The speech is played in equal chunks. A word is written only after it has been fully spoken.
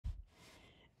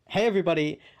Hey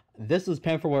everybody, this is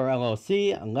Panfurware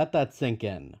LLC, and let that sink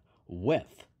in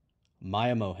with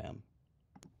Maia Moham.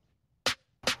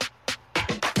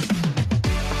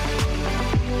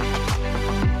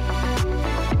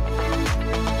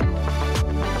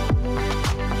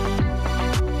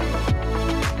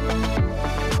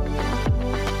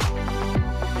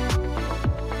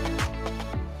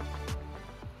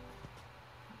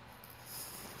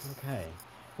 Okay,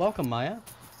 welcome Maia.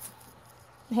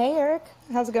 Hey Eric,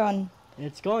 how's it going?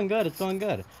 It's going good. It's going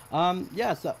good.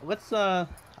 Yeah. So let's. I'm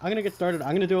gonna get started.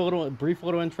 I'm gonna do a brief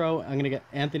little intro. I'm gonna get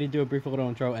Anthony to do a brief little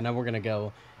intro, and then we're gonna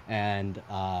go and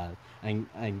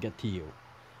get to you.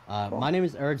 Cool. My name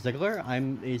is Eric Ziegler.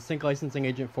 I'm a sync licensing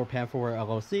agent for Panfurware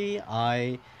LLC.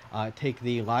 I take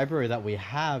the library that we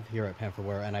have here at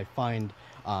Panfurware, and I find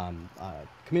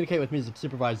communicate with music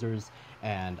supervisors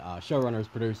and showrunners,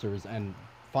 producers, and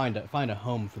find a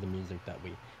home for the music that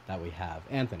we have.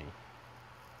 Anthony.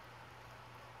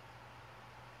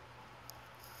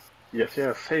 Yes.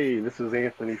 Hey, this is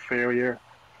Anthony Ferrier,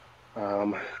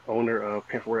 owner of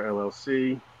Panfurware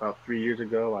LLC. About 3 years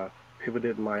ago, I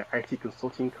pivoted my IT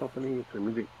consulting company into a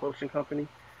music publishing company.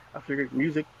 I figured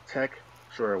music, tech,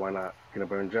 sure, why not? Peanut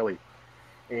butter and jelly.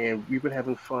 And we've been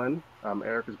having fun.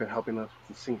 Eric has been helping us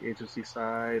with the sync agency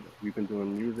side. We've been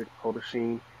doing music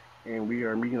publishing, and we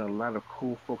are meeting a lot of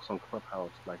cool folks on Clubhouse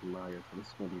like Maia. So this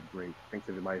is going to be great. Thanks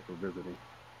everybody for visiting.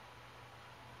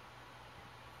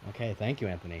 Okay, thank you,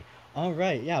 Anthony. All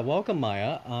right, yeah, welcome,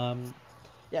 Maia.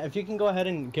 Yeah, if you can go ahead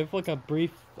and give like a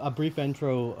brief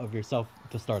intro of yourself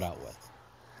to start out with.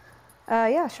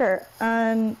 Yeah, sure.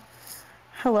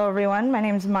 Hello everyone, my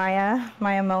name is Maia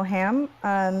Moham.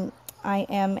 I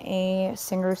am a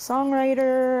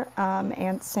singer-songwriter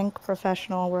and sync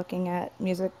professional working as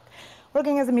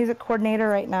a music coordinator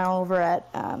right now over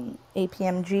at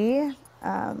APMG.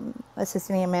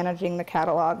 Assisting and managing the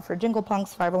catalog for Jingle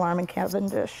Punks, Five Alarm, and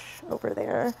Cavendish over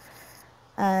there.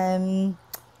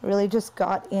 Really just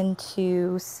got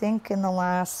into sync in the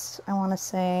last, I want to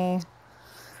say,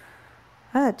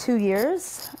 2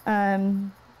 years.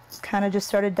 Kind of just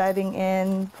started diving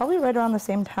in probably right around the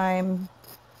same time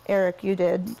Eric, you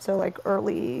did, so like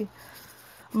early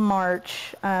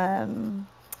March.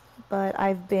 But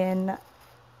I've been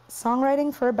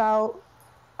songwriting for about,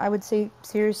 I would say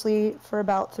seriously, for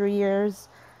about 3 years,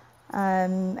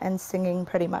 and singing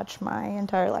pretty much my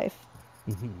entire life.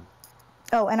 Mm-hmm.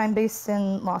 Oh, and I'm based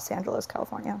in Los Angeles,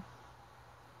 California.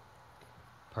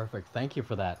 Perfect. Thank you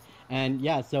for that. And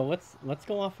yeah, so let's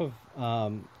go off of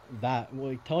that.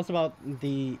 Well, tell us about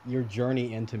your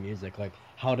journey into music. Like,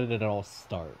 how did it all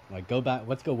start? Like, go back.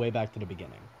 Let's go way back to the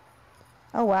beginning.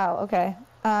 Oh wow. Okay.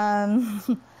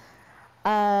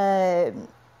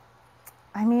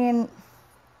 I mean,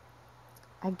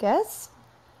 I guess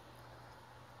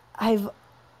I've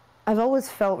always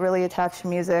felt really attached to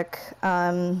music.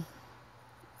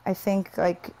 I think,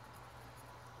 like,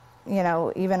 you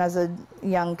know, even as a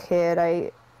young kid,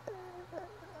 I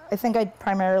think I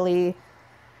primarily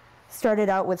started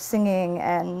out with singing,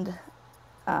 and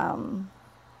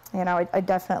you know, I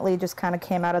definitely just kind of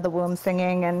came out of the womb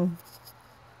singing and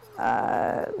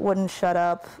wouldn't shut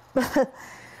up.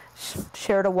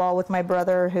 Shared a wall with my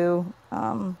brother who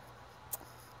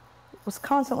was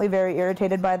constantly very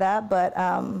irritated by that, but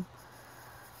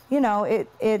you know,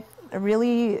 it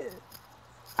really,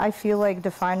 I feel like,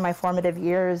 defined my formative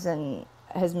years and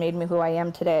has made me who I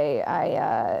am today.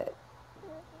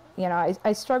 You know,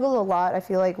 I struggled a lot, I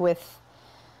feel like, with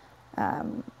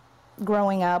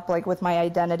growing up, like with my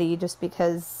identity, just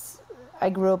because I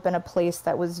grew up in a place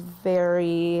that was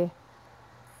very,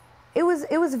 it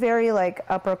was very like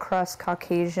upper crust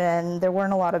Caucasian. There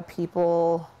weren't a lot of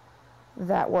people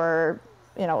that were,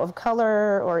 you know, of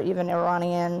color or even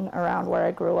Iranian around where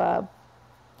I grew up.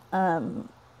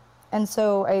 And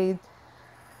so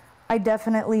I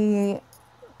definitely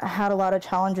had a lot of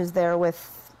challenges there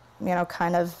with, you know,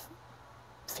 kind of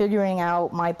figuring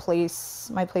out my place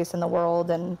in the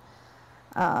world. And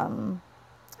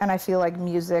I feel like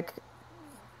music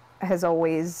has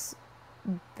always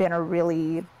been a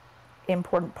really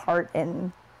important part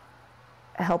in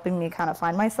helping me kind of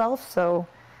find myself. So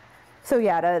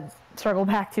yeah, to circle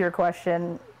back to your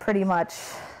question, pretty much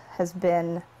has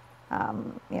been,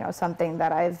 you know, something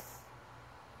that I've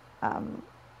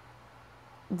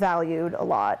valued a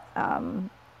lot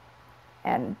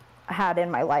and had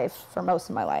in my life for most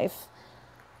of my life.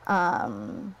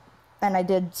 And I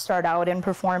did start out in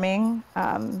performing,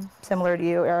 similar to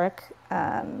you, Eric.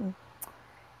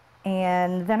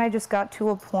 And then I just got to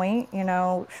a point, you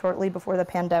know, shortly before the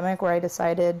pandemic, where I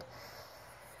decided,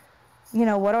 you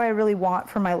know, what do I really want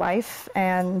for my life?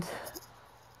 And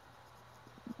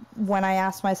when I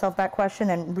asked myself that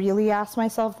question and really asked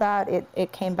myself that,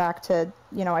 it came back to,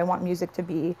 you know, I want music to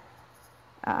be,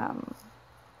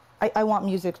 I want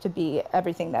music to be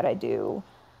everything that I do,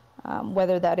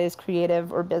 whether that is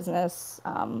creative or business,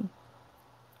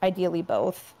 ideally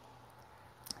both.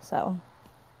 So.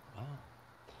 Wow.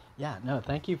 Yeah, no,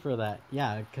 thank you for that.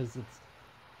 Yeah, because it's,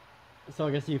 so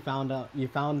I guess you found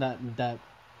that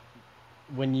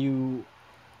when you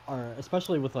are,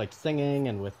 especially with like singing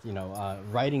and with, you know,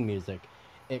 writing music,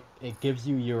 it gives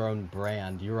you your own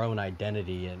brand, your own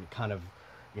identity, and kind of,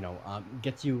 you know,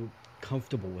 gets you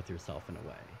comfortable with yourself in a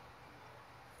way.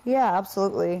 Yeah,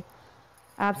 absolutely.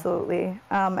 Absolutely.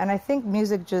 And I think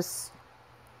music just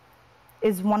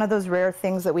is one of those rare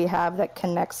things that we have that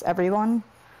connects everyone.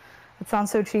 It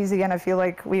sounds so cheesy, and I feel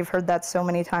like we've heard that so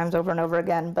many times over and over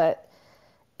again, but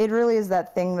it really is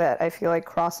that thing that I feel like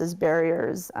crosses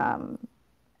barriers.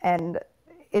 And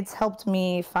it's helped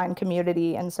me find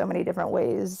community in so many different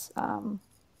ways,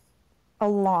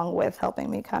 along with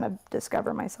helping me kind of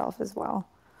discover myself as well.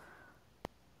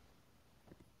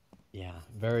 Yeah,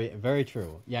 very, very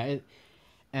true. Yeah,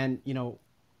 and you know,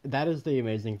 that is the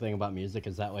amazing thing about music,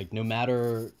 is that like no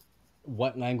matter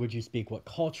what language you speak, what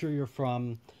culture you're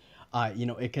from, you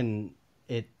know, it kind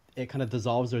of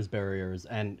dissolves those barriers.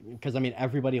 And because I mean,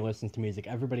 everybody listens to music,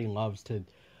 everybody loves to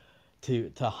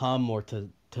hum or to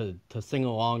sing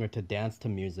along or to dance to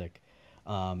music.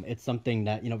 It's something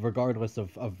that, you know, regardless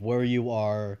of where you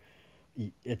are,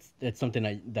 it's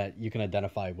something that you can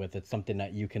identify with. It's something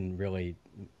that you can really,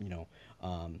 you know,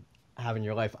 have in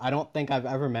your life. I don't think I've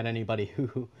ever met anybody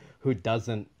who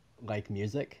doesn't like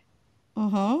music.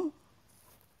 Mm-hmm.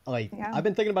 Like, Yeah. I've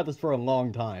been thinking about this for a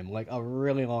long time, like a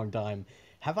really long time.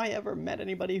 Have I ever met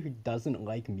anybody who doesn't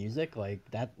like music like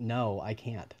that? No, I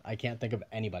can't. I can't think of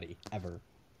anybody ever.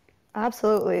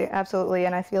 Absolutely, absolutely.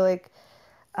 And I feel like,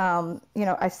 you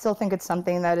know, I still think it's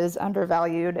something that is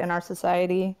undervalued in our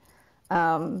society.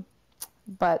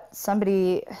 But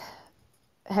somebody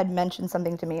had mentioned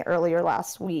something to me earlier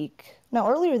this week.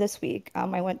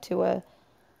 I went to a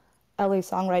LA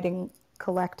songwriting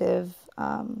collective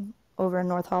over in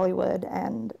North Hollywood,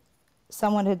 and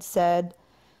someone had said,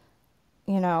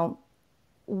 you know,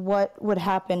 what would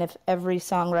happen if every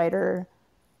songwriter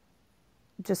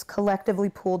just collectively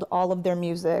pulled all of their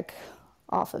music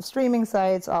off of streaming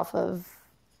sites, off of,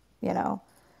 you know,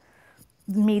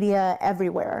 media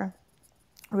everywhere,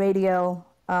 radio.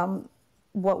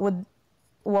 What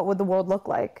would the world look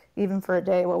like? Even for a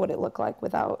day, what would it look like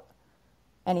without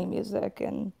any music?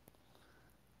 And,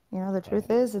 you know, the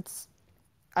truth is,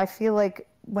 I feel like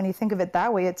when you think of it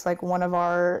that way, it's like one of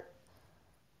our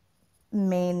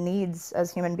main needs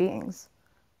as human beings.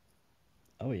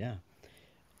 Oh yeah,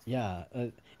 yeah.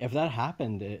 If that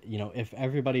happened, you know, if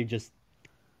everybody just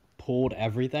pulled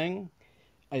everything,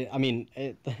 I mean,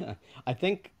 I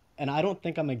think, and I don't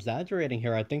think I'm exaggerating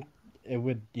here. I think it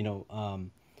would, you know,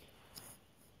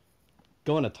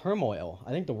 go into turmoil.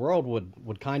 I think the world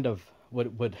would kind of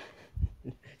would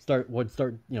start,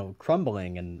 you know,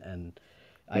 crumbling, and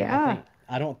I Yeah. think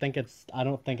I don't think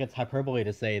it's hyperbole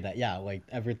to say that, yeah, like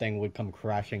everything would come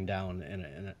crashing down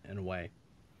in a way.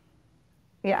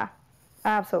 Yeah,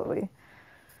 absolutely.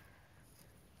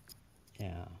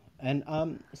 Yeah.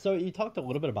 And so you talked a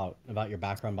little bit about your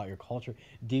background, about your culture.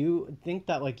 Do you think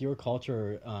that like your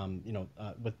culture, you know,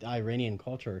 with the Iranian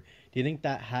culture, do you think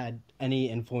that had any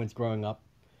influence growing up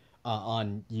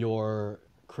on your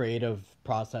creative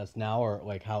process now, or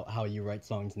like how you write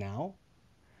songs now?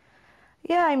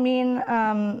 Yeah, I mean,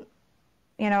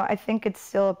 you know, I think it's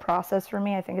still a process for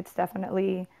me. I think it's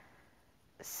definitely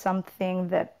something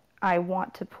that I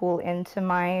want to pull into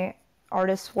my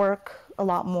artist's work a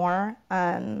lot more.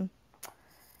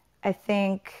 I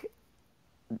think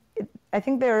I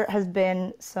think there has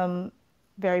been some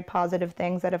very positive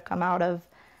things that have come out of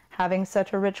having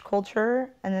such a rich culture,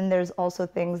 and then there's also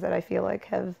things that I feel like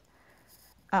have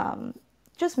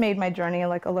just made my journey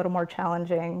like a little more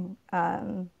challenging.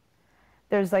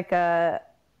 There's like a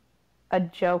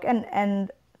joke,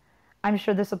 and I'm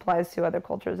sure this applies to other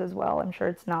cultures as well. I'm sure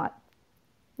it's not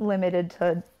limited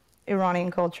to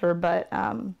Iranian culture, but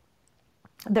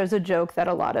there's a joke that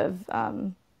a lot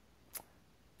of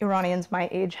Iranians my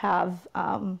age have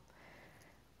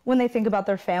when they think about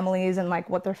their families and like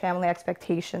what their family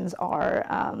expectations are.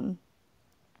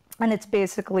 And it's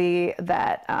basically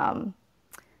that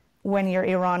when you're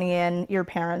Iranian, your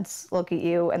parents look at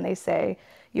you and they say,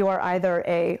 you are either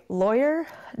a lawyer,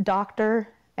 doctor,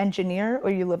 engineer, or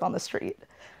you live on the street.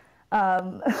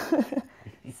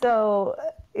 So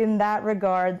in that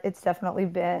regard, it's definitely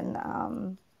been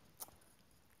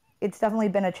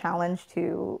a challenge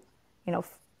to, you know,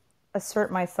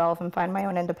 assert myself and find my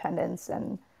own independence.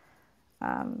 And,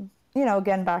 you know,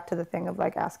 again, back to the thing of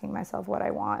like asking myself what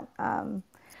I want.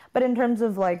 But in terms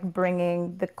of like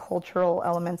bringing the cultural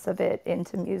elements of it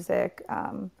into music,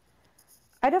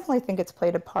 I definitely think it's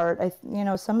played a part. You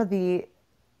know,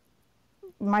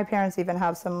 my parents even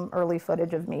have some early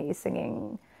footage of me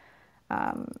singing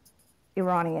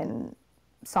Iranian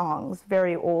songs,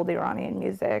 very old Iranian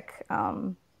music.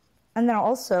 And then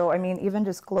also, I mean, even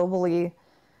just globally,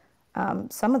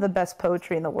 some of the best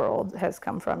poetry in the world has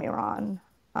come from Iran.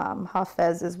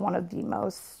 Hafez is one of the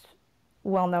most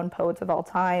well-known poets of all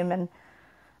time. And,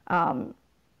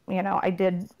 you know, I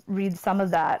did read some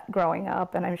of that growing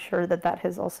up, and I'm sure that that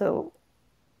has also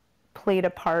played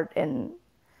a part in,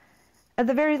 at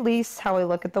the very least, how I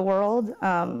look at the world,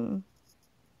 and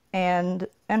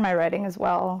my writing as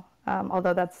well.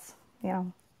 Although that's, you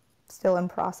know, still in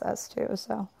process too.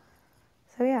 So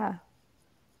yeah.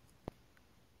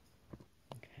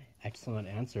 Okay, excellent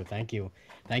answer. Thank you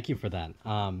for that.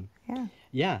 Yeah.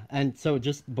 Yeah, and so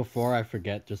just before I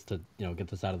forget, just to, you know, get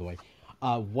this out of the way,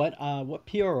 what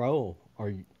PRO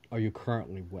are you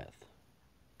currently with?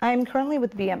 I'm currently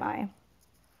with BMI.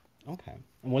 Okay,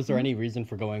 and was there any reason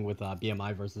for going with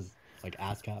BMI versus like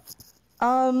ASCAP?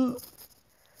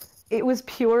 It was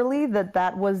purely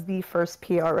that was the first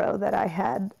PRO that I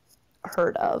had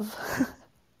heard of.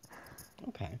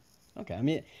 Okay. I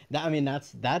mean,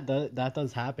 that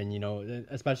does happen, you know,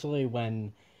 especially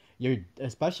when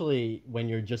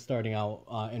you're just starting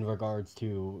out in regards to,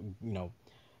 you know,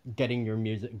 getting your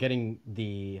music, getting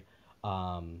the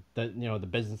you know, the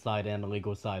business side and the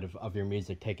legal side of your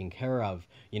music taken care of.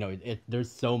 You know,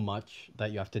 there's so much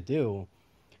that you have to do.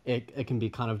 It can be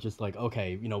kind of just like,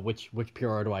 okay, you know, which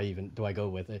PR do I go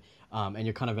with it, and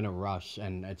you're kind of in a rush,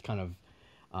 and it's kind of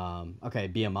okay,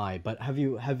 BMI. But have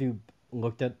you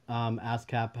looked at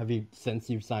ASCAP? Have you, since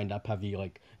you've signed up, have you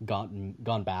like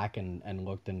gone back and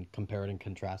looked and compared and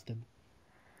contrasted?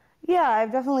 Yeah,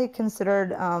 I've definitely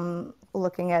considered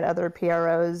looking at other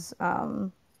PROs.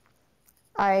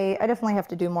 I definitely have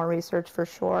to do more research for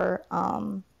sure.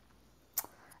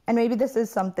 And maybe this is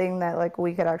something that like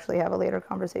we could actually have a later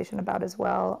conversation about as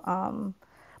well.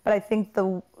 But I think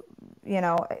you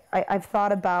know, I've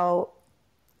thought about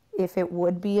if it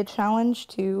would be a challenge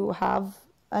to have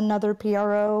another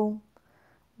PRO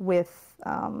with,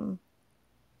 you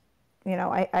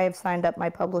know, I have signed up my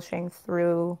publishing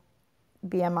through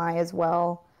BMI as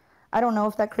well. I don't know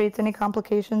if that creates any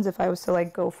complications if I was to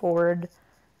like go forward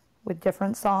with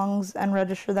different songs and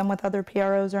register them with other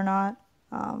PROs or not.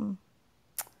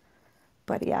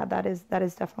 But yeah, that is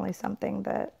definitely something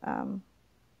that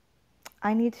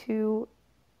I need to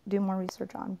do more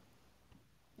research on.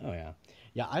 Oh yeah.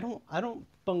 I don't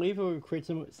believe it would create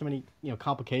so many, you know,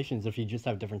 complications if you just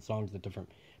have different songs with different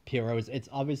PROs. It's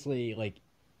obviously like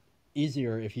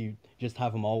easier if you just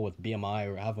have them all with BMI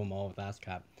or have them all with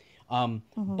ASCAP.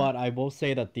 But I will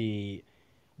say that the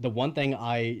one thing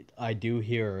I do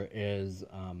hear is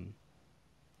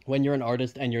when you're an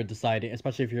artist and you're deciding,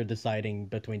 especially if you're deciding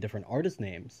between different artist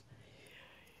names,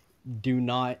 do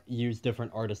not use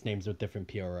different artist names with different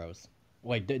PROs.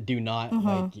 Like, do not,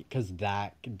 like, because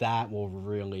that will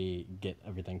really get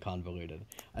everything convoluted.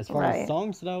 As far as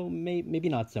songs, though, maybe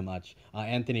not so much.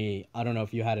 Anthony, I don't know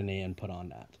if you had any input on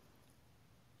that.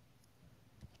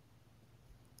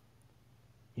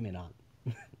 You may not.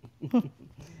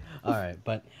 All right,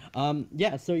 but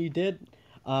yeah. So you did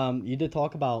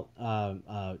talk about you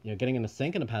know, getting in the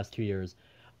sync in the past 2 years.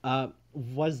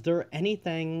 Was there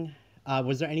anything?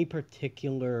 Was there any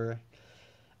particular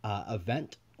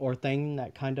event or thing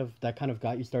that kind of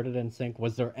got you started in sync?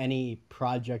 Was there any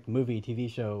project, movie, TV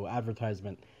show,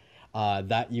 advertisement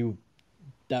that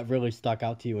really stuck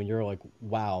out to you and you're like,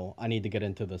 wow, I need to get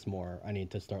into this more. I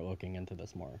need to start looking into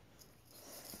this more.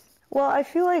 Well, I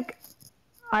feel like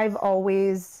I've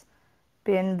always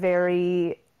been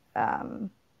very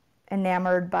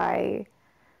enamored by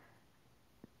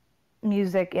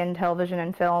music in television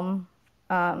and film.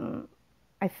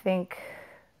 I think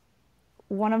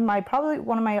probably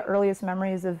one of my earliest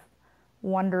memories of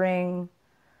wondering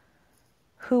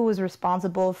who was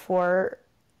responsible for,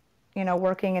 you know,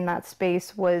 working in that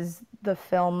space was the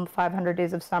film 500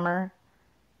 Days of Summer.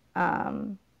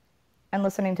 And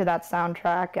listening to that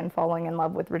soundtrack and falling in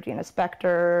love with Regina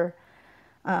Spektor.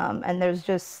 And there's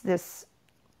just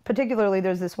particularly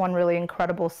there's this one really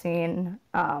incredible scene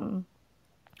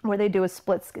where they do a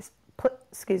split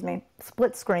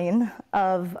screen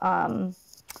of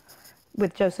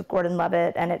with Joseph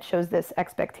Gordon-Levitt, and it shows this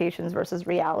expectations versus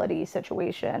reality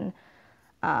situation.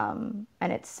 And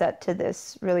it's set to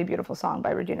this really beautiful song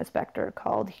by Regina Spektor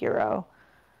called Hero.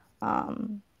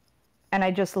 And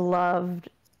I just loved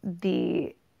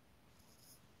the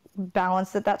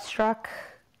balance that struck.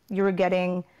 You were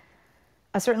getting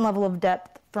a certain level of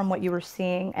depth from what you were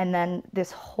seeing, and then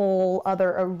this whole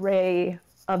other array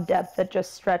of depth that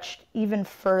just stretched even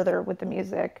further with the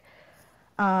music.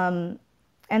 And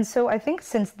so I think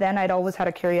since then I'd always had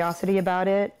a curiosity about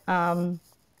it.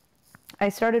 I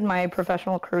started my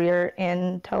professional career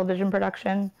in television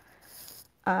production.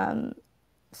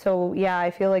 So yeah,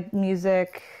 I feel like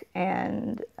music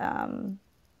and,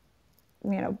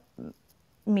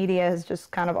 media has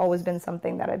just kind of always been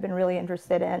something that I've been really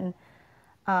interested in.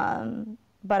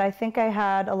 But I think I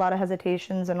had a lot of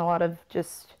hesitations and a lot of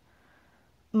just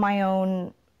my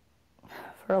own,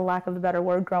 for lack of a better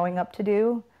word, growing up to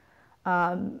do.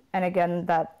 And again,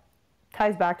 that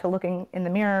ties back to looking in the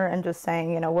mirror and just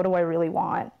saying, what do I really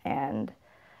want? And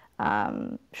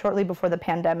shortly before the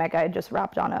pandemic, I had just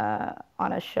wrapped on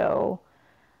a show.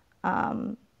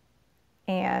 And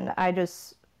I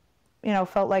just,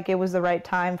 felt like it was the right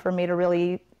time for me to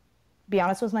really be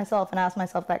honest with myself and ask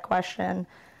myself that question.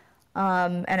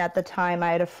 And at the time,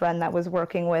 I had a friend that was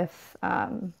working with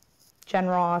Jen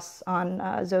Ross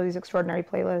on Zoe's Extraordinary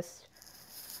Playlist.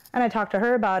 And I talked to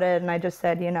her about it, and I just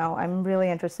said, I'm really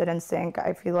interested in sync.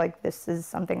 I feel like this is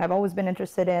something I've always been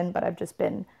interested in, but I've just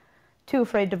been too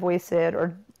afraid to voice it,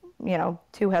 or,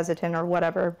 too hesitant or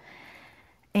whatever.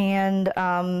 And,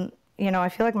 I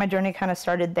feel like my journey kind of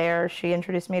started there. She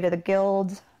introduced me to the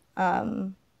Guild.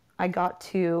 I got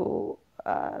to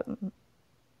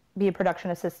be a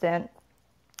production assistant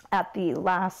at the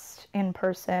last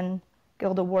in-person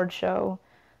Guild Award show,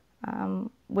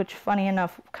 which, funny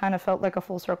enough, kind of felt like a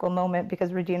full circle moment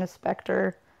because Regina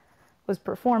Spektor was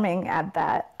performing at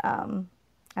that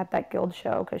Guild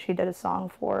show because she did a song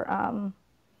for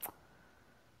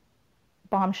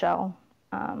Bombshell.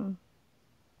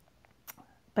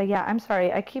 But yeah, I'm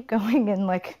sorry, I keep going in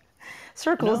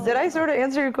circles. No. Did I sort of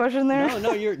answer your question there?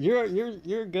 No, you're good.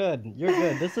 You're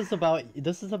good. This is about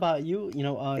you.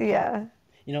 Yeah.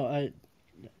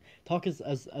 Talk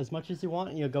as much as you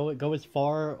want. Go as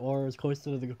far or as close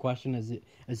to the question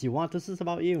as you want. This is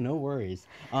about you. No worries.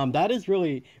 That is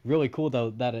really really cool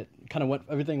though. That it kind of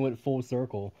everything went full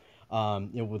circle.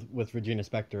 With Regina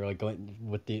Spektor, going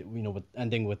with the with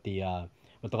ending with the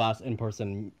last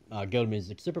in-person Guild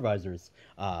Music Supervisors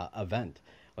event.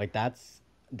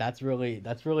 That's really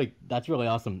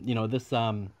awesome.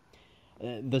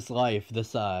 This life,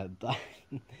 this I'm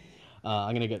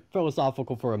gonna get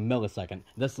philosophical for a millisecond.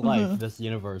 This life, this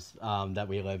universe that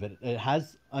we live in, it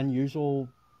has unusual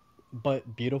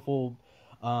but beautiful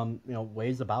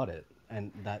ways about it,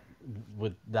 and that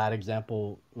with that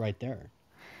example right there.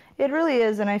 It really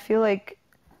is, and I feel like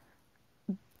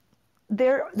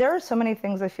there are so many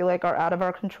things I feel like are out of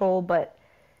our control, but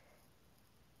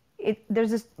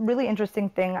there's this really interesting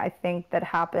thing I think that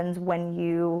happens when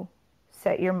you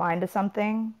set your mind to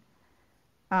something,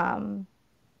 and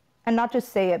not just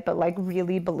say it, but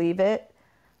really believe it,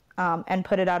 and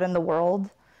put it out in the world.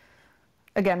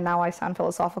 Again, now I sound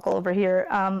philosophical over here,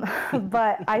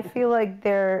 but I feel like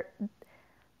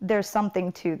there's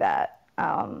something to that.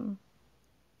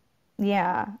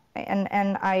 Yeah,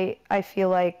 and I feel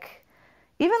like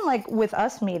even with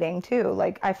us meeting too,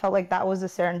 I felt like that was a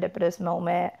serendipitous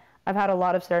moment. I've had a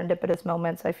lot of serendipitous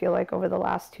moments, I feel like, over the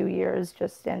last 2 years,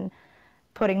 just in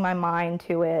putting my mind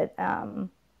to it,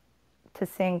 to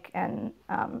sync and,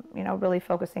 really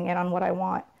focusing in on what I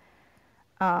want.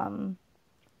 And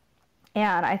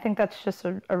I think that's just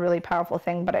a really powerful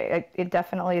thing, but it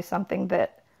definitely is something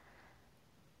that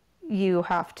you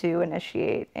have to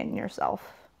initiate in yourself.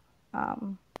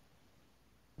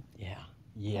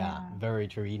 Yeah, very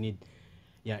true. You need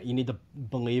to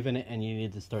believe in it, and you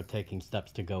need to start taking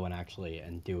steps to go and actually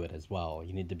and do it as well.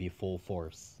 You need to be full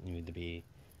force. You need to be,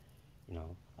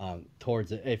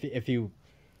 towards it. If you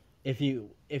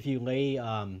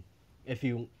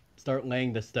start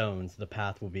laying the stones, the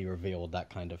path will be revealed. That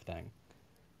kind of thing.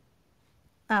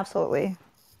 Absolutely,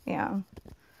 yeah.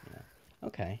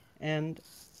 Okay, and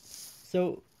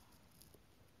so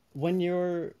when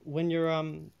you're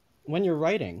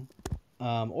writing,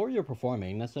 or you're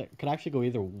performing, could actually go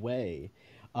either way.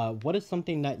 What is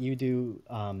something that you do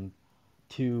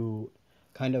to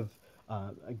kind of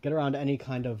get around any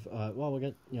kind of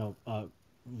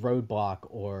roadblock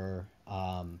or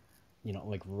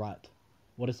rut?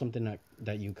 What is something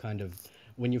that you kind of,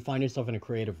 when you find yourself in a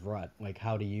creative rut,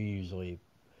 how do you usually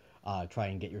try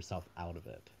and get yourself out of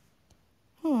it?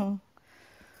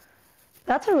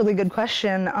 That's a really good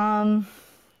question. And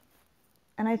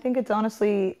I think it's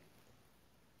honestly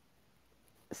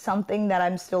something that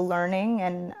I'm still learning,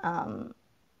 and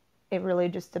it really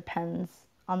just depends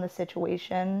on the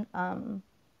situation.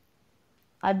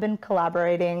 I've been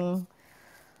collaborating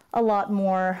a lot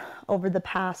more over the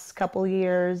past couple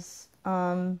years,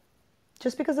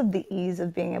 just because of the ease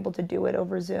of being able to do it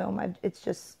over Zoom. It's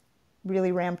just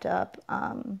really ramped up.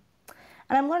 And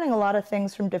I'm learning a lot of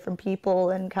things from different people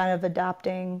and kind of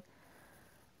adapting,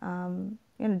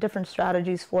 different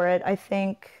strategies for it. I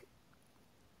think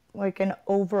like an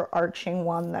overarching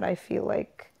one that I feel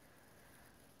like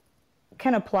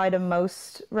can apply to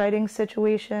most writing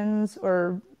situations,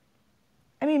 or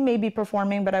I mean, maybe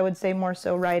performing, but I would say more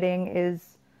so writing,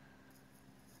 is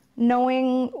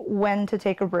knowing when to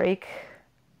take a break,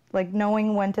 like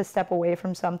knowing when to step away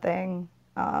from something,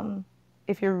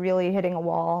 if you're really hitting a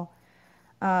wall.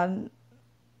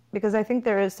 Because I think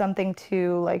there is something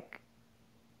to like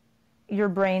your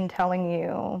brain telling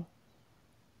you,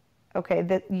 okay,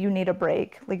 that you need a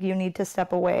break, like you need to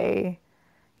step away,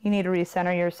 you need to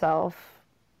recenter yourself.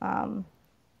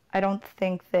 I don't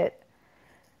think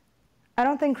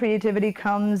creativity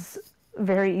comes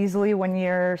very easily when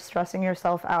you're stressing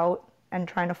yourself out and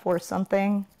trying to force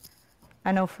something.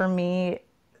 I know for me,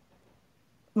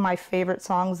 my favorite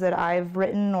songs that I've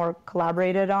written or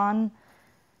collaborated on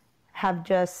have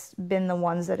just been the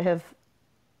ones that have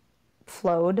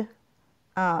flowed.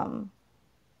 And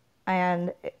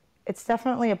it's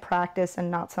definitely a practice and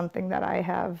not something that I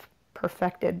have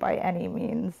perfected by any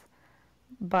means.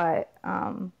 But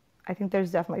I think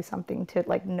there's definitely something to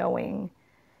like knowing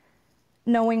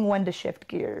when to shift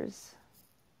gears.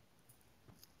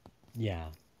 Yeah,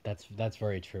 that's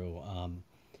very true.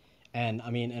 And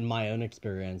I mean, in my own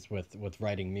experience with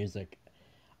writing music,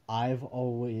 I've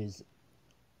always,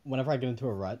 whenever I get into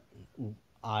a rut,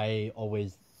 I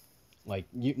always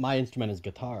my instrument is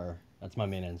guitar. That's my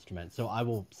main instrument. So I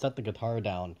will set the guitar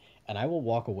down and I will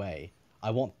walk away.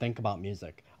 I won't think about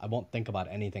music. I won't think about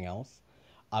anything else.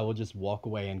 I will just walk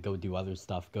away and go do other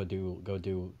stuff. Go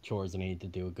do chores I need to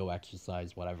do. Go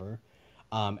exercise, whatever.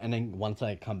 And then once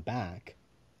I come back,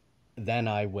 then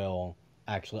I will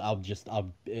actually.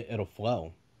 It'll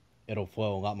flow. It'll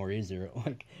flow a lot more easier.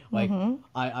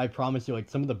 I promise you, like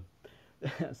some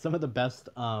of the best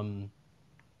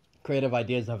creative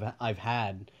ideas I've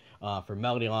had for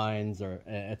melody lines or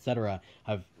etc.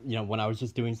 have, when I was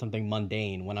just doing something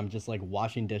mundane, when I'm just like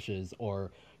washing dishes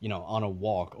or on a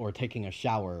walk or taking a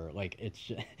shower, like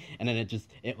and then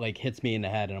it like hits me in the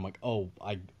head and I'm like, oh,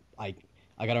 I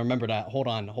gotta remember that. Hold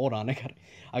on,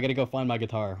 I gotta go find my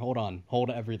guitar.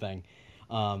 Hold everything.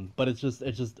 But it's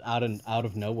just out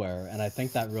of nowhere, and I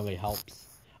think that really helps.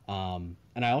 And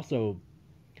I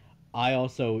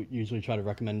also usually try to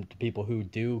recommend to people who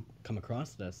do come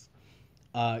across this.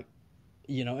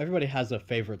 Everybody has a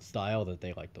favorite style that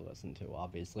they like to listen to.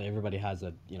 Obviously, everybody has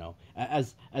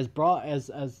as broad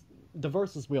as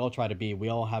diverse as we all try to be. We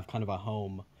all have kind of a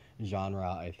home genre,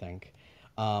 I think.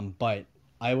 But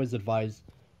I always advise,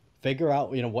 figure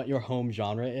out what your home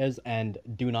genre is, and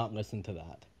do not listen to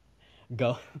that.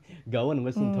 Go and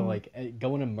listen to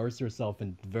go and immerse yourself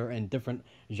in different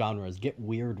genres. Get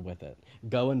weird with it.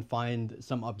 Go and find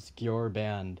some obscure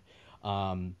band,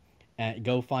 and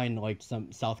go find like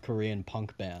some South Korean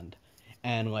punk band,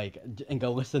 and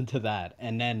go listen to that,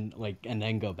 and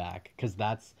then go back,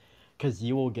 because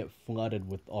you will get flooded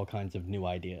with all kinds of new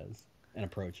ideas and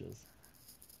approaches.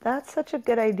 That's such a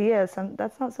good idea.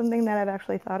 That's not something that I've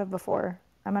actually thought of before.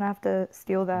 I'm gonna have to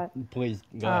steal that. Please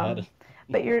go ahead.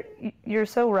 But you're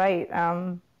so right.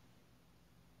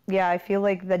 Yeah, I feel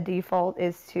like the default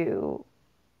is to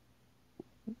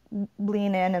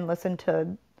lean in and listen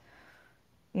to,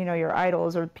 your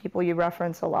idols or people you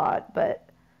reference a lot. But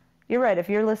you're right. If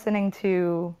you're listening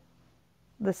to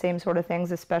the same sort of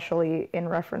things, especially in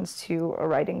reference to a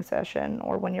writing session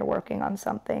or when you're working on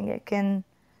something, it can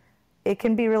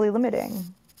be really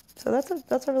limiting. So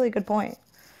that's a really good point.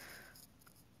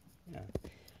 Yeah.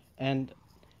 And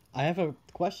I have a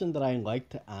question that I like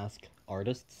to ask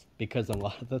artists, because a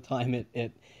lot of the time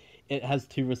it has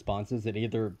two responses. It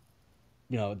either,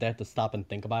 they have to stop and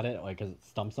think about it, like, 'cause it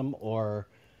stumps them, or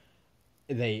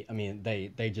they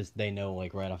know,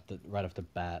 like, right off the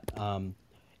bat.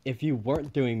 If you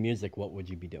weren't doing music, what would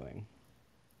you be doing?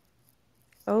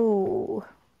 Oh,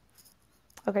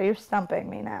 okay, you're stumping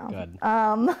me now. Good.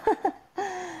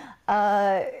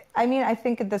 I mean, I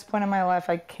think at this point in my life,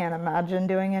 I can't imagine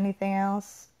doing anything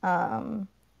else.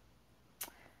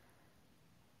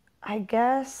 I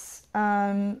guess,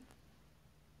 there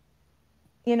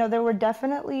were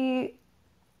definitely,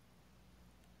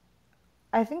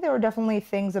 I think there were definitely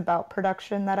things about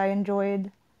production that I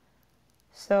enjoyed.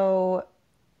 So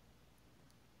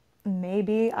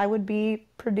maybe I would be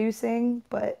producing,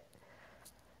 but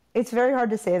It's very hard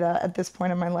to say that at this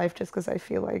point in my life, just because I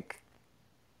feel like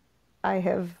I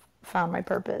have found my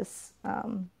purpose.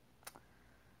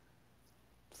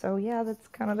 So yeah, that's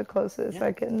kind of the closest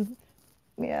I can,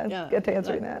 get to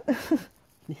answering that.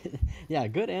 Yeah,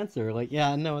 good answer. Like,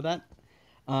 yeah, no, that,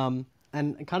 and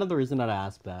kind of the reason that I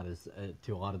ask that is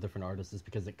to a lot of different artists is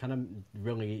because it kind of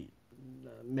really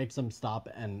makes them stop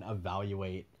and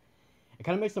evaluate. It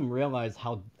kind of makes them realize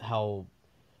how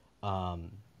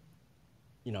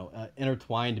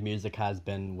intertwined music has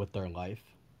been with their life,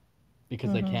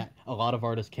 because a lot of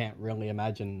artists can't really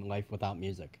imagine life without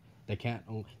music. I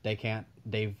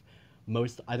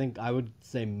think I would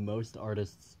say most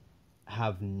artists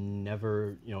have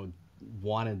never,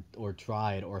 wanted or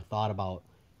tried or thought about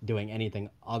doing anything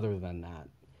other than that.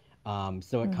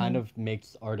 So it kind of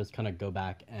makes artists kind of go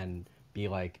back and be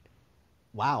like,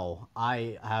 wow,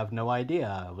 I have no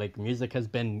idea. Like, music has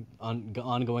been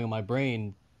ongoing in my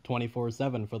brain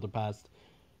 24/7 for the past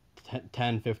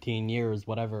 10, 15 years,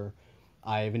 whatever.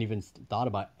 I haven't even thought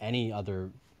about any other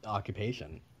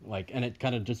occupation. Like, and it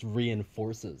kind of just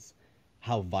reinforces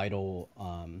how vital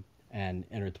and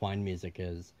intertwined music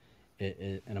is,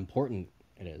 and important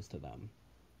it is to them.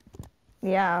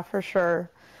 Yeah, for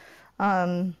sure.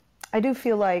 I do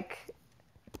feel like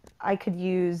I could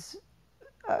use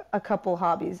a couple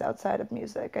hobbies outside of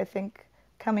music. I think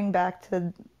coming back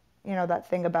to, that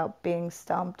thing about being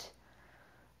stumped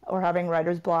or having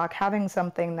writer's block, having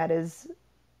something that is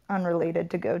unrelated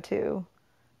to go to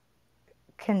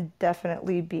can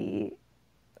definitely be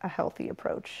a healthy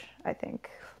approach, I think.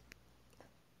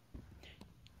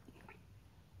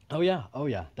 Oh yeah,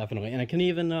 definitely. And it can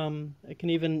even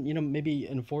maybe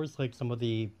enforce like some of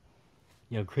the,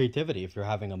 creativity. If you're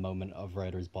having a moment of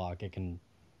writer's block, it can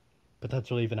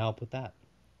potentially even help with that.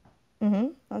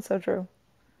 That's so true.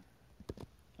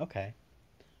 Okay.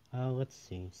 Let's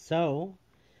see. So,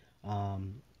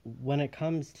 when it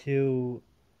comes to,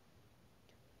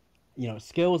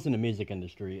 skills in the music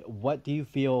industry, what do you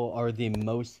feel are the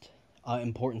most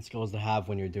important skills to have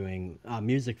when you're doing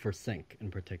music for sync in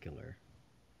particular?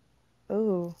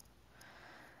 Ooh.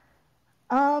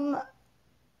 I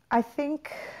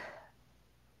think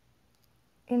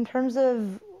in terms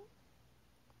of,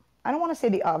 I don't want to say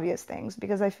the obvious things,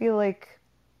 because I feel like,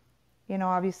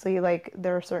 obviously, like,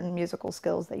 there are certain musical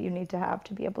skills that you need to have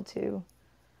to be able to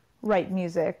write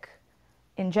music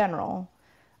in general.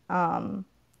 And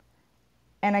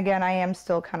again, I am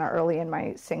still kind of early in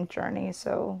my sync journey,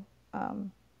 so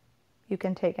you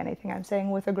can take anything I'm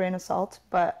saying with a grain of salt.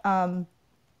 But I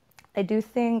do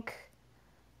think,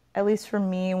 at least for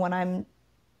me, when I'm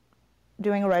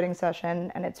doing a writing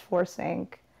session and it's for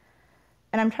sync,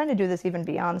 and I'm trying to do this even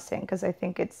beyond sync, because I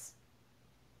think it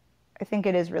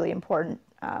is really important,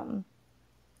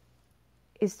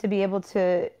 is to be able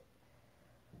to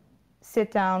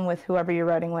sit down with whoever you're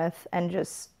writing with and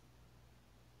just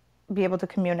be able to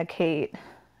communicate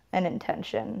an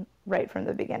intention right from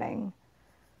the beginning.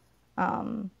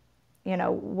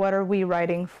 What are we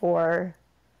writing for?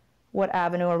 What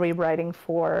avenue are we writing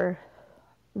for?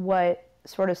 What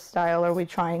sort of style are we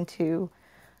trying to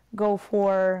go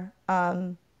for?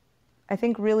 I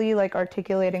think really, like,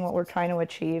 articulating what we're trying to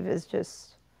achieve is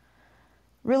just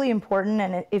really important.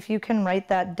 And if you can write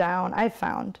that down, I've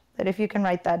found that if you can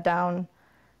write that down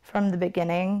from the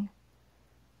beginning,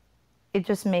 it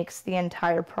just makes the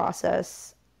entire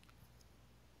process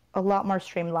a lot more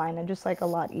streamlined and just like a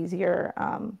lot easier.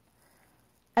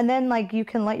 And then, like, you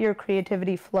can let your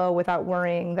creativity flow without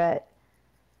worrying that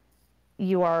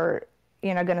you are,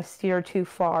 going to steer too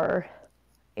far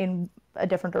in a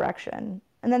different direction.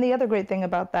 And then the other great thing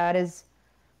about that is,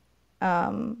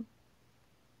 that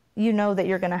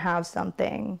you're going to have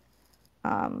something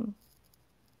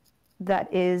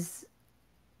that is,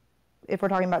 if we're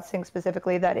talking about sync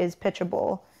specifically, that is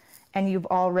pitchable, and you've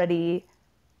already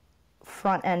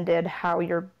front-ended how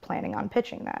you're planning on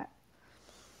pitching that.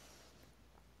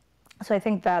 So I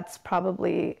think that's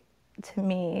probably, to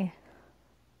me,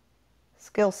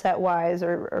 skill set wise,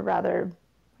 or rather,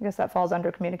 I guess that falls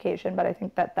under communication, but I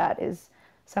think that is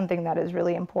something that is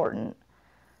really important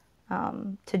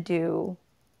to do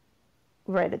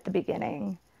right at the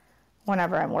beginning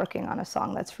whenever I'm working on a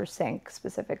song that's for sync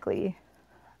specifically.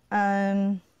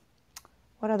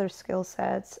 What other skill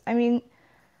sets? I mean,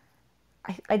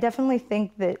 I definitely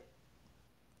think that,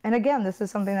 and again, this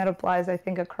is something that applies, I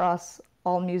think, across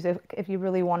all music, if you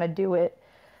really want to do it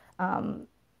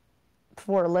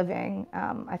for a living.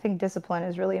 I think discipline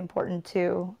is really important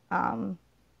too.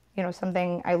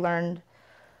 Something I learned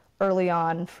early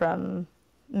on from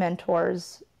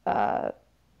mentors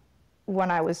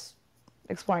when I was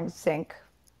exploring sync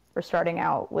or starting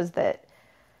out was that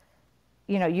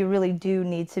you know, you really do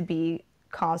need to be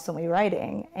constantly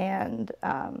writing. And,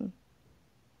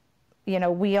 you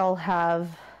know, we all have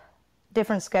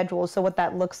different schedules, so what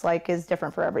that looks like is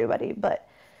different for everybody. But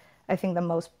I think the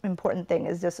most important thing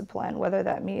is discipline, whether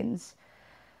that means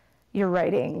you're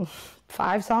writing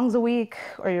 5 songs a week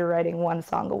or you're writing 1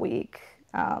 song a week.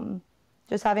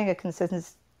 Just having a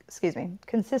consistency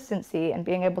and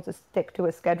being able to stick to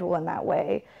a schedule in that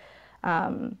way,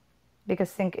 because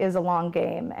sync is a long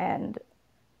game, and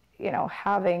you know,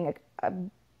 having a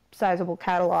sizable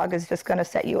catalog is just going to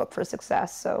set you up for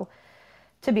success. So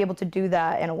to be able to do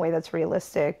that in a way that's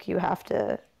realistic, you have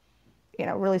to, you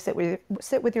know, really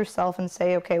sit with yourself and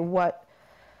say, okay, what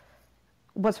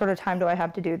sort of time do I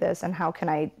have to do this, and how can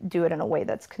I do it in a way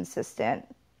that's consistent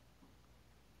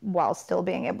while still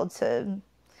being able to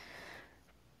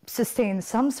sustain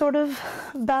some sort of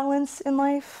balance in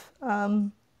life.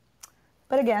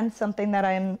 But again, something that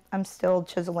I'm still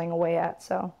chiseling away at.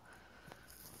 So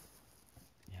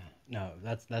yeah, no,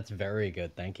 that's very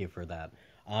good. Thank you for that.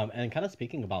 And kind of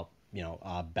speaking about, you know,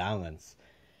 balance,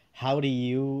 how do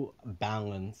you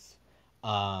balance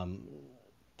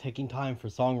taking time for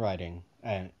songwriting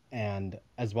and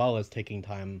as well as taking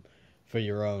time for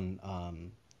your own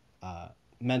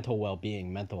mental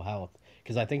well-being, mental health?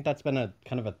 Because I think that's been a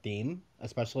kind of a theme,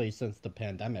 especially since the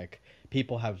pandemic.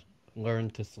 People have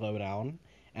learned to slow down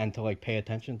and to like pay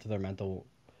attention to their mental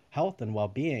health and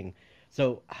well-being.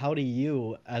 So how do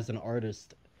you, as an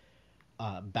artist,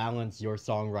 balance your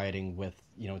songwriting with,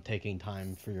 you know, taking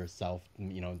time for yourself,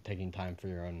 you know, taking time for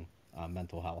your own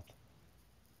mental health?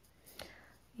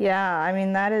 yeah, I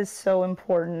mean, that is so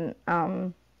important.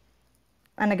 And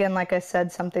again, like I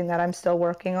said, something that I'm still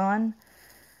working on.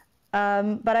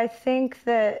 But I think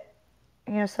that,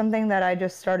 you know, something that I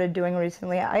just started doing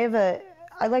recently, I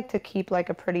like to keep like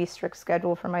a pretty strict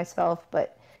schedule for myself,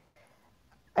 but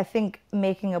I think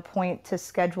making a point to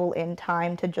schedule in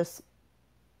time to just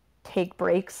take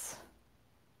breaks,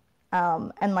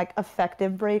 and like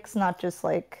effective breaks, not just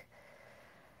like,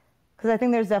 because I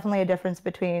think there's definitely a difference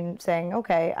between saying,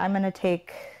 okay, I'm going to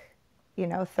take, you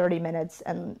know, 30 minutes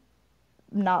and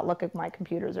not look at my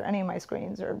computers or any of my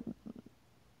screens or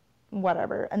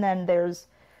whatever. And then there's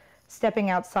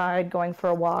stepping outside, going for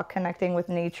a walk, connecting with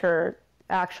nature,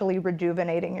 actually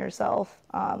rejuvenating yourself.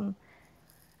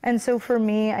 And so for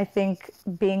me, I think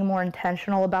being more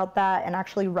intentional about that and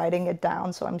actually writing it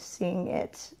down so I'm seeing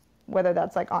it, whether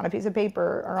that's like on a piece of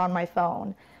paper or on my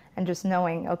phone, and just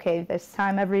knowing, okay, this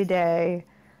time every day,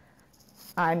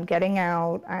 I'm getting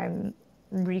out, I'm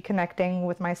reconnecting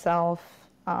with myself,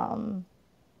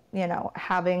 you know,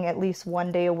 having at least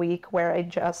 1 day a week where I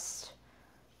just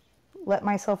let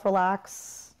myself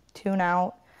relax, tune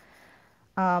out.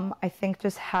 I think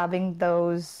just having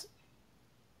those,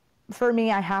 for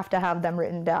me, I have to have them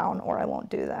written down or I won't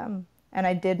do them. And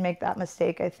I did make that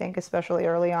mistake, I think, especially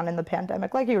early on in the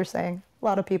pandemic. Like you were saying, a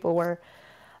lot of people were,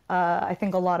 I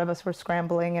think a lot of us were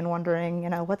scrambling and wondering, you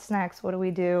know, what's next? What do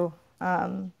we do?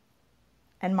 And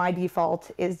my default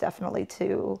is definitely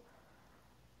to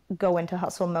go into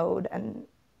hustle mode and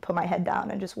put my head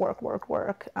down and just work.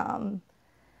 But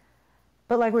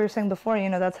like we were saying before, you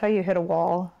know, that's how you hit a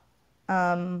wall.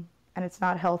 And it's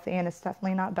not healthy and it's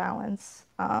definitely not balanced.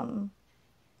 And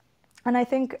I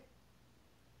think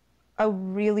a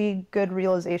really good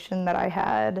realization that I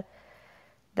had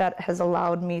that has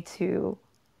allowed me to,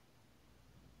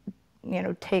 you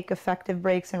know, take effective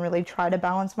breaks and really try to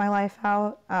balance my life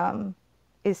out,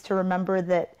 is to remember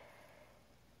that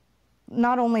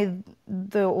not only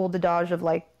the old adage of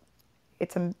like,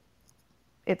 it's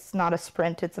not a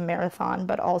sprint, it's a marathon,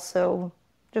 but also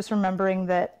just remembering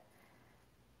that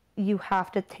you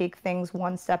have to take things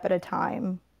one step at a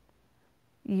time.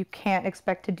 You can't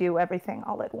expect to do everything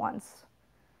all at once.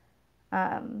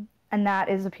 And that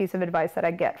is a piece of advice that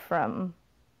I get from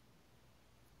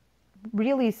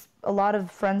really a lot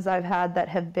of friends I've had that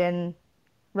have been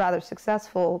rather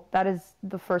successful. That is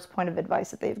the first point of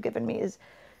advice that they've given me, is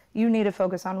you need to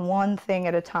focus on one thing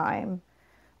at a time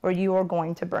or you are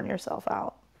going to burn yourself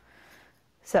out.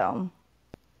 So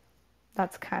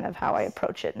that's kind of how I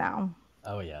approach it now.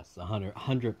 Oh yes,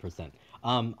 100%.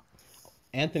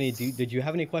 Anthony, did you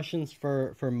have any questions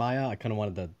for Maia? I kind of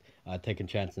wanted to take a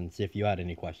chance and see if you had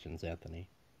any questions, Anthony.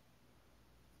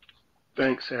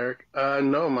 Thanks, Eric.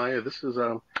 No, Maya, this is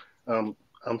I'm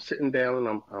sitting down and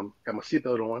I'm got my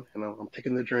seatbelt on and I'm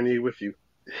taking the journey with you.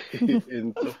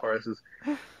 And so far, it's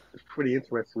pretty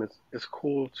interesting. It's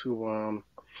cool to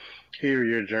hear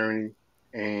your journey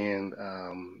and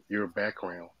your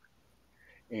background,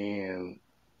 and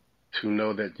to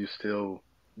know that you still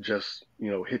just,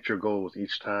 you know, hit your goals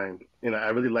each time. And I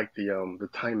really like the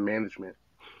time management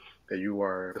that you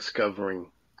are discovering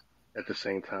at the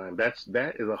same time. That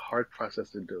is a hard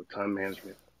process to do, time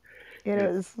management. It And it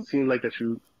is. seems like that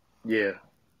you, yeah,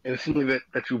 and it seems like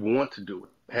that you want to do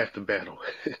it, half the battle.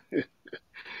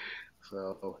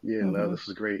 So yeah, no, Hmm. this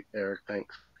is great, Eric.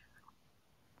 Thanks.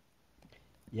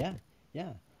 Yeah,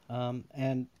 yeah.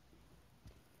 And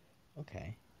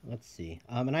okay, let's see.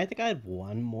 And I think I have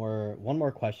one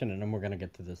more question, and then we're gonna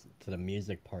get to this to the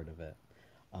music part of it.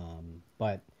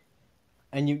 But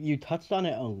and you touched on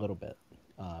it a little bit,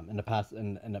 in the past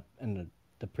in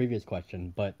the previous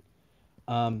question, but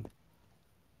um,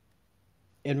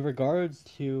 in regards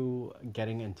to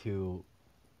getting into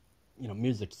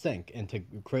music sync, into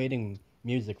creating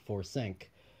music for sync,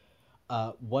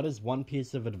 what is one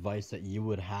piece of advice that you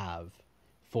would have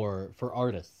for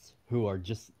artists who are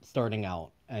just starting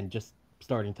out and just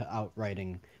starting to out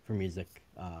writing for music,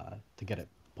 to get it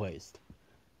placed?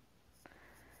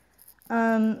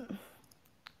 Um,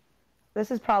 this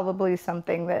is probably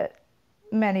something that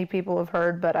many people have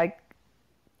heard, but I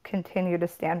continue to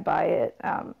stand by it.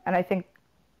 And I think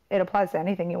it applies to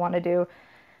anything you want to do.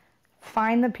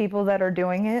 Find the people that are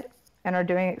doing it and are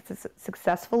doing it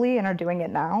successfully and are doing it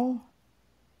now,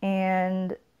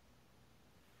 and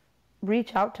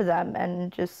reach out to them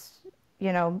and just,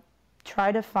 you know,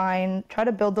 try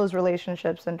to build those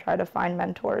relationships and try to find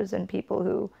mentors and people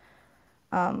who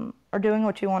are doing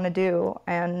what you want to do,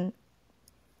 and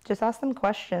just ask them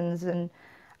questions. And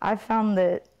I've found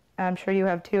that, I'm sure you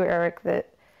have too, Eric,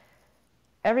 that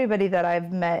everybody that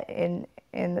I've met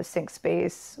in the sync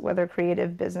space, whether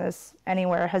creative, business,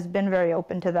 anywhere, has been very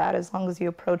open to that, as long as you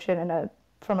approach it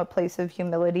from a place of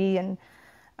humility and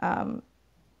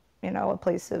a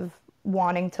place of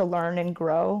wanting to learn and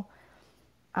grow.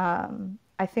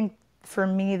 I think for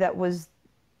me that was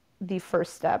the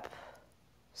first step.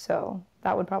 So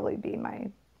that would probably be my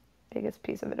biggest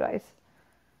piece of advice.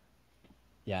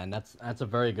 Yeah, and that's a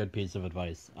very good piece of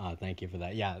advice. Thank you for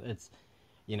that. Yeah, it's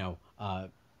you know, uh,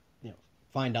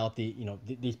 find out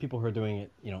these people who are doing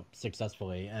it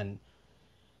successfully, and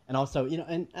also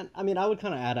and I mean I would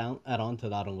kind of add on to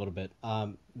that a little bit.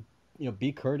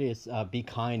 Be courteous, be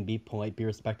kind, be polite, be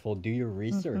respectful. Do your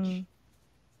research Hmm.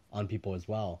 on people as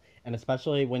well, and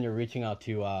especially when you're reaching out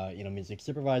to music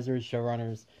supervisors,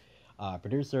 showrunners,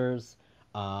 producers.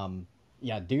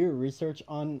 Yeah, do your research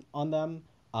on them,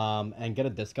 and get a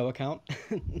Disco account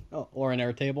or an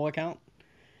Airtable account.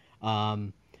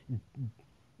 Um,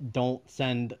 don't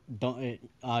send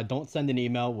an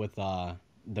email with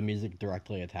the music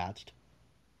directly attached.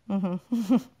 Hmm.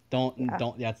 Yeah.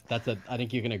 Don't that's a I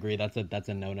think you can agree that's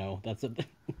a no-no. That's a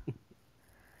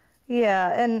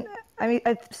Yeah, and I mean,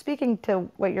 speaking to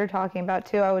what you're talking about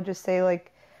too, I would just say,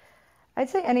 like, I'd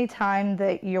say any time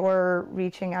that you're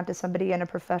reaching out to somebody in a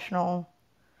professional,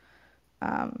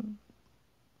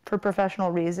 for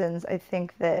professional reasons, I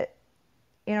think that,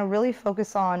 really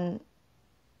focus on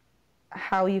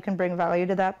how you can bring value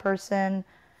to that person,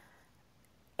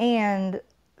 and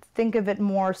think of it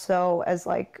more so as,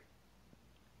 like,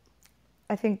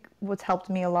 I think what's helped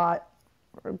me a lot,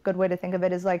 or a good way to think of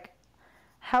it, is like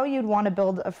how you'd want to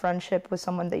build a friendship with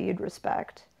someone that you'd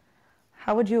respect.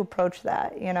 How would you approach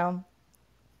that, You're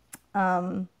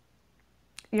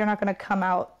not going to come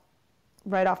out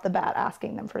right off the bat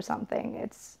asking them for something.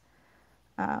 It's,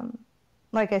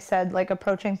 like I said, like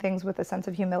approaching things with a sense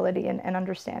of humility and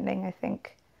understanding. I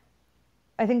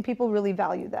think people really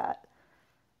value that.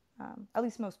 At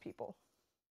least most people.